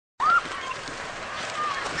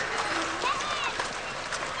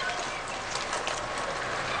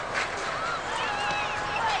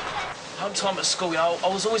one time at school, I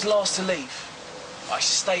was always last to leave. I used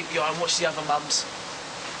to stay behind and watch the other mums.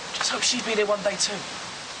 Just hope she'd be there one day too.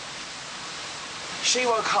 She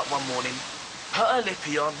woke up one morning, put her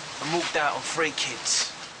lippy on and walked out on 3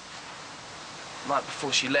 kids. The night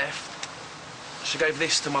before she left, she gave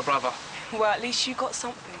this to my brother. Well, at least you got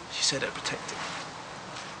something. She said it'd protect him.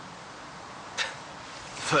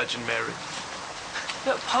 Virgin Mary.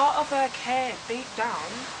 But part of her care, deep down...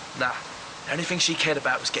 Nah. The only thing she cared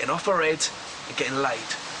about was getting off her head and getting laid.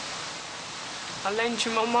 I'll lend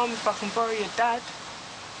you my mum if I can borrow your dad.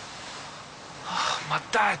 Oh, my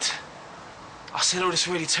dad. I said all this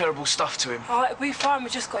really terrible stuff to him. Oh, it'll be fine. We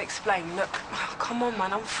just got to explain. Look, come on,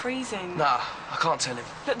 man. I'm freezing. Nah, I can't tell him.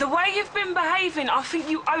 Look, the way you've been behaving, I think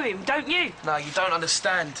you owe him, don't you? Nah, you don't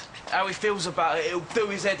understand. How he feels about it, it'll do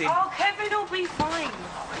his head in. Oh, Kevin will be fine.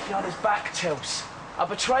 Oh, behind his back, Chels. I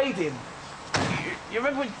betrayed him. You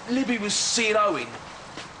remember when Libby was seeing Owen?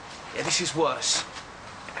 Yeah, this is worse.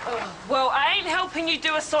 Well, I ain't helping you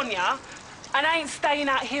do a Sonia, and I ain't staying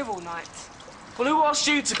out here all night. Well, who asked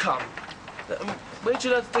you to come? Where'd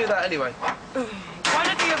you learn to do that anyway? One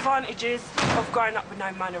of the advantages of growing up with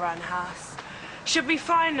no man around the house. Should be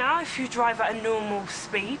fine now if you drive at a normal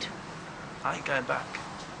speed. I ain't going back.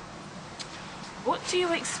 What do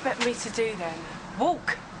you expect me to do then?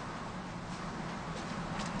 Walk?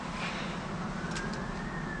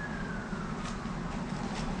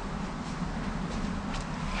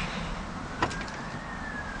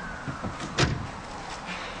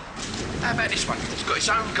 How about this one? It's got its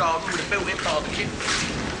own garden with a built-in barbecue.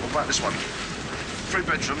 What about this one? 3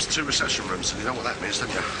 bedrooms, 2 reception rooms. You know what that means,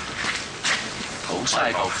 don't you? Paul,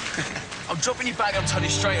 stay off. I'm dropping you back, I'm turning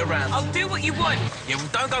straight around. I'll do what you want. Yeah, well,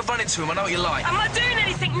 don't go running to him, I know what you're like. Am I doing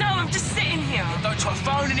anything? No, I'm just sitting here. Don't try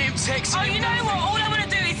phoning him, texting him. Oh, you know what? All I want to